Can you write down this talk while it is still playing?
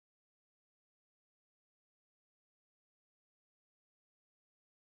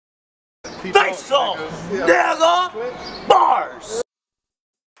Face off, nigga! Bars!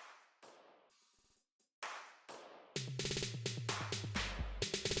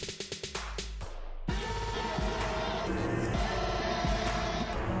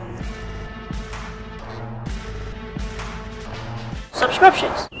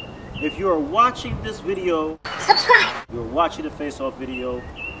 Subscriptions. If you are watching this video, Subscribe. you're watching the face-off video,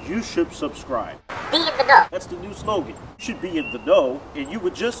 you should subscribe. Be in the know. That's the new slogan. You should be in the know, and you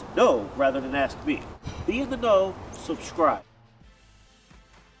would just know rather than ask me. Be in the know, subscribe.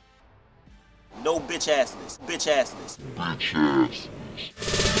 No bitch assness. Bitch assness. Bitch assness.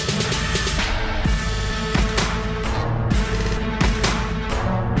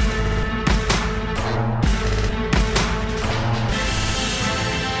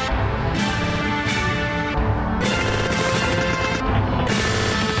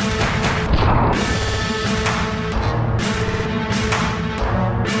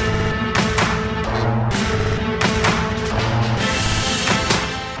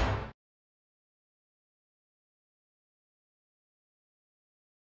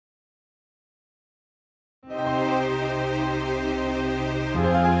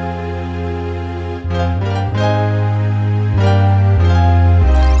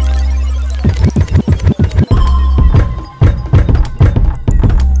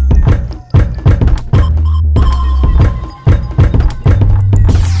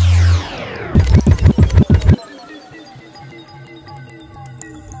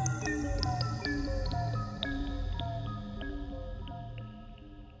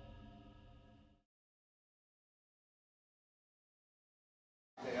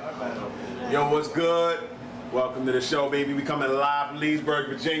 Yo, what's good? Welcome to the show, baby. We coming live from Leesburg,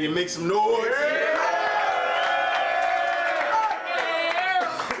 Virginia. Make some noise. This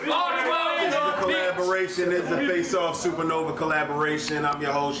is the collaboration. This is the Face Off SupaNova collaboration. I'm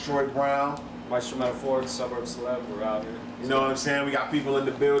your host, Troy Brown. Maestro Metaphoric, Suburb Celeb, we're out here. You know what I'm saying? We got people in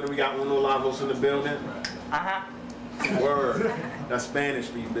the building. We got Uno Lavos in the building. Word. That's Spanish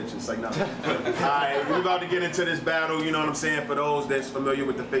for you bitches, like nothing. Alright, we're about to get into this battle, you know what I'm saying? For those that's familiar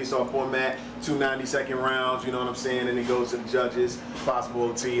with the face-off format, 2 90-second rounds, you know what I'm saying? And it goes to the judges, possible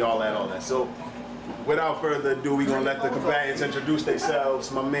OT, all that. So, without further ado, we're gonna let the combatants introduce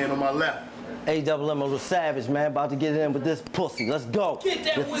themselves. My man on my left. A-double-M a little savage, man. About to get in with this pussy. Let's go. Get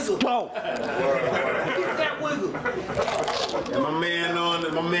that wiggle. Let's go. Get that wiggle. And my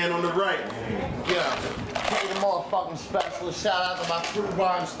man on the right. Yeah. Hey, the motherfucking specialist. Shout out to my true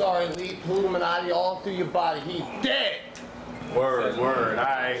rhyme star, elite, Illuminati, all through your body. He's dead. Word.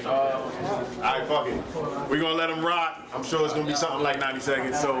 Alright, fuck it. We're gonna let him rock. I'm sure it's gonna be something like 90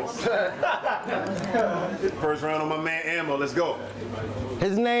 seconds, so. First round on my man Ammo, let's go.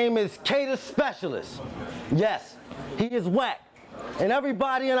 His name is K.O.T.D Specialist. Yes, he is whack. And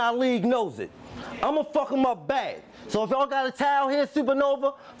everybody in our league knows it. I'ma fuck him up bad. So if y'all got a towel here,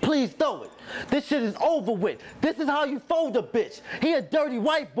 SupaNova, please throw it. This shit is over with. This is how you fold a bitch. He a dirty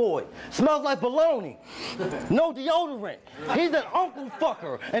white boy. Smells like bologna. No deodorant. He's an uncle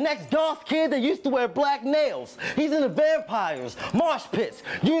fucker. An ex-goth kid that used to wear black nails. He's into vampires, marsh pits,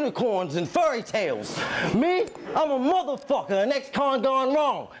 unicorns, and fairy tales. Me, I'm a motherfucker, an ex-con gone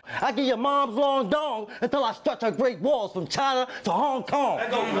wrong. I get your mom's long dong until I stretch her great walls from China to Hong Kong.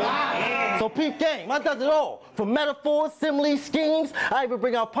 So peep game, I does it all. From metaphors, similes, schemes, I even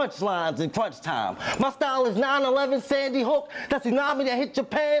bring out punchlines in crunch time. My style is 9/11 Sandy Hook, that tsunami that hit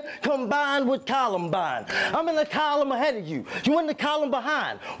Japan, combined with Columbine. I'm in the column ahead of you, you in the column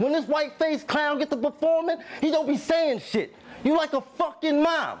behind. When this white-faced clown get to performing, he don't be saying shit. You like a fucking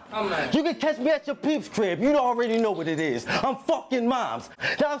mom. You can catch me at your peep's crib. You already know what it is. I'm fucking moms.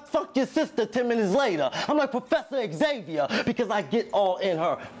 Then I fuck your sister 10 minutes later. I'm like Professor Xavier because I get all in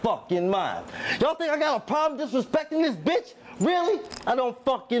her fucking mind. Y'all think I got a problem disrespecting this bitch? Really? I don't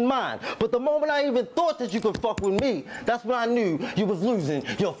fucking mind. But the moment I even thought that you could fuck with me, that's when I knew you was losing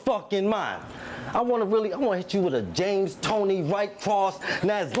your fucking mind. I want to hit you with a James Tony right cross.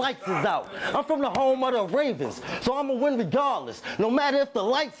 Now his lights is out. I'm from the home of the Ravens, so I'm gonna win regardless, no matter if the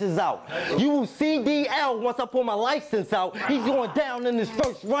lights is out. You will CDL once I pull my license out. He's going down in this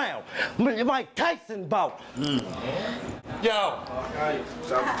first round. Mike Tyson bout. Yo.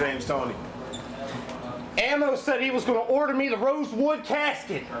 Shout out to James Tony. Ammo said he was going to order me the rosewood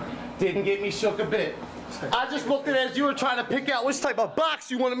casket. Didn't get me shook a bit. I just looked at it as you were trying to pick out which type of box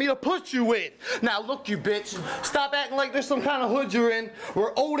you wanted me to put you in. Now look, you bitch, stop acting like there's some kind of hood you're in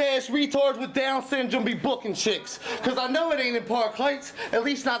where old-ass retards with Down syndrome be booking chicks. Cause I know it ain't in Park Heights, at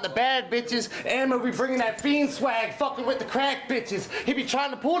least not the bad bitches. Ammo be bringing that fiend swag, fucking with the crack bitches. He be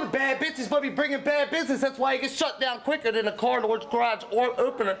trying to pull the bad bitches, but be bringing bad business. That's why he gets shut down quicker than a car door's garage or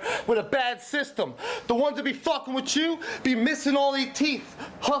opener with a bad system. The ones that be fucking with you be missing all their teeth,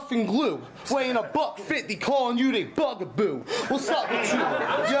 huffing glue, weighing $150, calling you they bugaboo. What's up with you?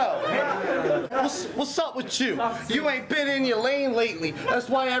 Yo, what's up with you? You ain't been in your lane lately. That's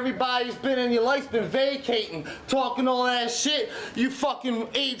why everybody's been in your life's been vacating, talking all that shit. You fucking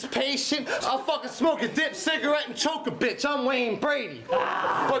AIDS patient. I'll fucking smoke a dip cigarette and choke a bitch. I'm Wayne Brady.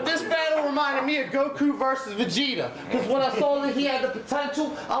 But this battle reminded me of Goku versus Vegeta. Because when I saw that he had the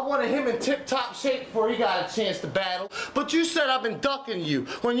potential, I wanted him in tip-top shape before he got a chance to battle. But you said I've been ducking you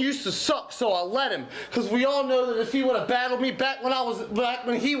when you used to suck, so I let him. Because we all know that if he would have battled me back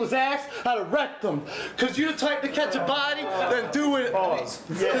when he was ass, I'd have wrecked him. Because you the type to catch a body, then do it.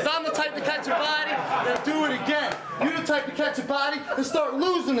 Because I'm the type to catch a body, then do it again. You the type to catch a body and start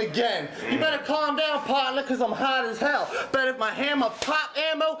losing again. You better calm down, partner, because I'm hot as hell. Bet if my hammer pop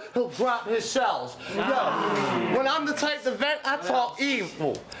ammo, he'll drop his shells. Yo, when I'm the type to vent, I talk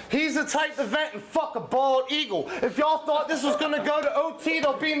evil. He's the type to vent and fuck a bald eagle. If y'all thought this was gonna go to OT,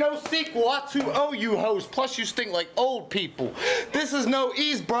 there'll be no sequel. I too owe you hoes, plus you stink like old people. This is no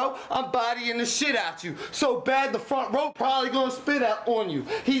ease, bro. I'm bodying the shit out you. So bad the front row probably gonna spit out on you.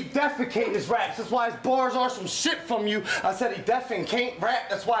 He defecate his raps, that's why his bars are some shit from you. I said he definitely can't rap,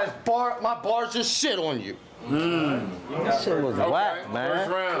 that's why my bars just shit on you. That shit was whack, man.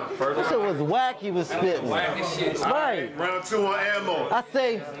 First round. That shit was whack he was spitting. Right. Round 2 on ammo. I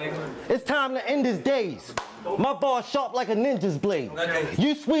say, it's time to end his days. My bar's sharp like a ninja's blade.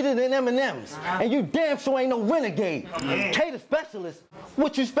 You sweeter than M&M's, and you damn sure ain't no renegade. K.O.T.D specialist,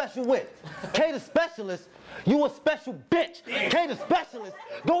 what you special with? K.O.T.D specialist, you a special bitch. K.O.T.D specialist,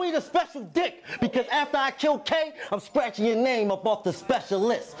 go eat a special dick, because after I kill K, I'm scratching your name up off the special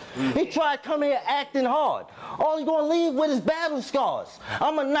list. He tried coming here acting hard. All you gonna leave with is battle scars.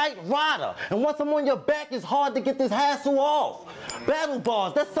 I'm a night rider, and once I'm on your back, it's hard to get this hassle off. Battle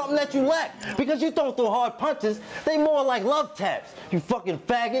bars, that's something that you lack, because you don't throw hard punches, they more like love taps, you fucking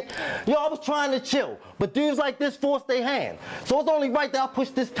faggot. Yo, I was trying to chill, but dudes like this force their hand. So it's only right that I push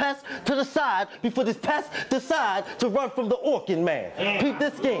this pest to the side before this pest decide to run from the Orkin man. Peep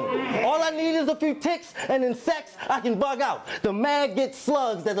this game. All I need is a few ticks, and in sex, I can bug out. The mag gets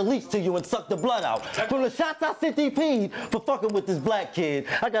slugs that'll leach to you and suck the blood out. From the shots I CTP'd for fucking with this black kid,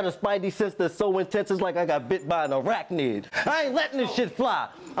 I got a spidey sense that's so intense it's like I got bit by an arachnid. I ain't letting this shit fly.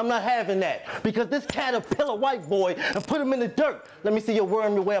 I'm not having that, because this caterpillar white boy and put him in the dirt. Let me see you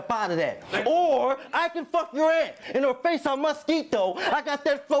worm your way up out of that. Or I can fuck your aunt. In her face I'm mosquito. I got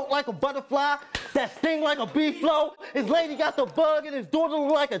that float like a butterfly, that sting like a bee flow. His lady got the bug and his daughter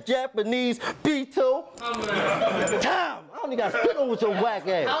look like a Japanese beetle. Damn, I only got spit on with your whack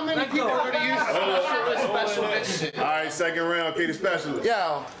ass. How many people are gonna use special shit? All right, second round, K.O.T.D specialist.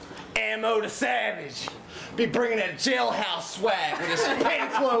 Yo, Ammo the Savage. Be bringing that jailhouse swag with his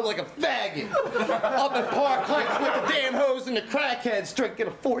pants low like a faggot. Up at Park Heights with the damn hose and the crackheads drinking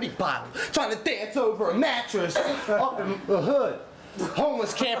a 40 bottle. Trying to dance over a mattress up in the hood.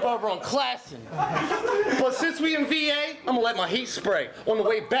 Homeless camp over on Classen. But since we in VA, I'm gonna let my heat spray. On the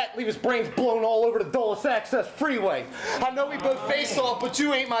way back, leave his brains blown all over the Dulles Access Freeway. I know we both face off, but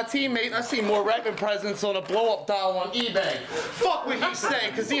you ain't my teammate, and I see more rapping presents on a blow-up doll on eBay. Fuck what he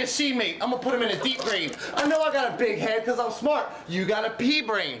say, cause he a she-mate. I'm gonna put him in a deep grave. I know I got a big head, cause I'm smart. You got a pea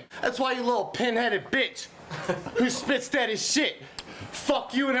brain. That's why you little pin-headed bitch who spits that as shit.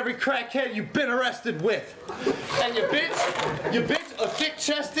 Fuck you and every crackhead you've been arrested with. And your bitch, a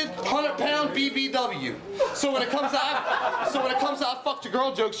thick-chested, 100-pound BBW. So when it comes to I fucked your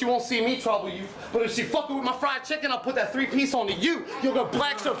girl jokes, you won't see me trouble you. But if she fucking with my fried chicken, I'll put that 3-piece onto you. You'll go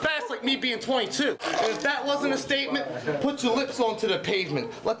black so fast like me being 22. And if that wasn't a statement, put your lips onto the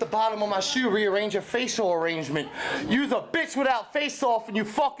pavement. Let the bottom of my shoe rearrange your facial arrangement. You's a bitch without face-off, and you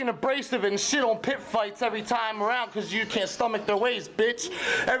fucking abrasive and shit on pit fights every time around because you can't stomach their ways, bitch.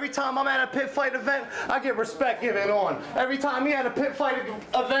 Every time I'm at a pit fight event, I get respect given on. Every time he had a pit fight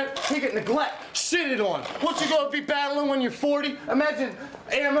event, he get neglect. shitted on. What you gonna be battling when you're 40? Imagine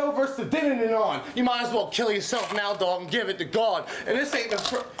ammo versus the Denon on. You might as well kill yourself now, dog, and give it to God. And this ain't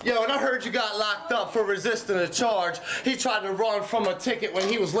the yo, and I heard you got locked up for resisting a charge. He tried to run from a ticket when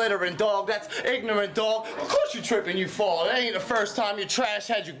he was littering, dog. That's ignorant, dog. Of course you trip and you fall. It ain't the first time your trash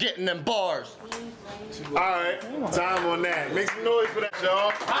had you getting them bars. Alright, time on that. Make some noise for that,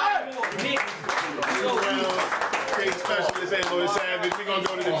 y'all. K.O.T.D Specialist and Lord Savage. We're gonna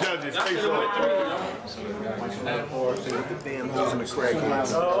go to the judges. Face off. Damn holes in the crack.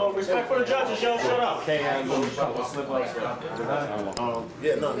 Oh, respect for the judges, yo. Shut up. Yeah,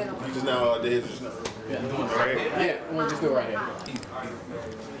 no. You just now did just now. Right? Yeah, we'll just do it right here.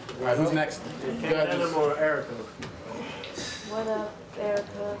 Alright, who's next? Adam or Erica? What up,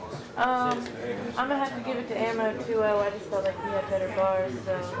 Erica? I'm gonna have to give it to Ammo 2.0. I just felt like he had better bars,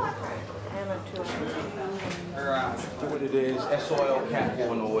 so Ammo 2.0. What it is, SOL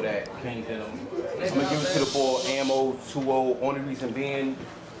Catboy and all that. I'm gonna give it to the boy Ammo 2.0. Only reason being,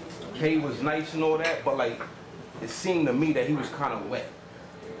 K was nice and all that, but like, it seemed to me that he was kind of wet.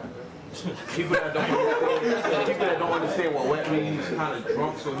 People that don't understand what wet means, he's kind of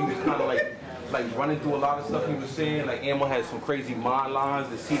drunk, so he was kind of like running through a lot of stuff he was saying. Like Ammo had some crazy mind lines,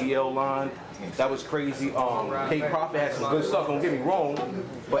 the CDL line, that was crazy. K Prophet had some good stuff, don't get me wrong,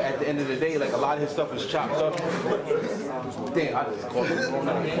 but at the end of the day, like a lot of his stuff is chopped up. Damn, I just called it wrong.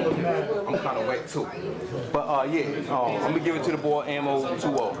 I'm kind of wet too. But yeah, I'm gonna give it to the boy Ammo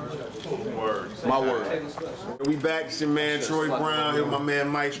 2.0. My word. We back, it's your man Troy Brown here with my man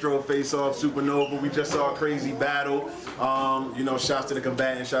Maestro, Face Off, SupaNova. We just saw a crazy battle. You know, shouts to the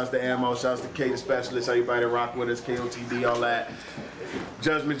combatant, shouts to Ammo, shouts to K.O.T.D Specialist, everybody that rock with us, K.O.T.D, all that.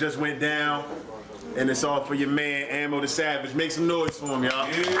 Judgment just went down, and it's all for your man Ammo the Savage. Make some noise for him, y'all.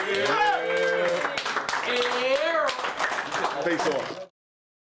 Face Off.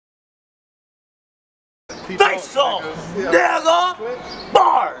 Face off, nigga!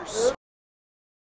 Bars!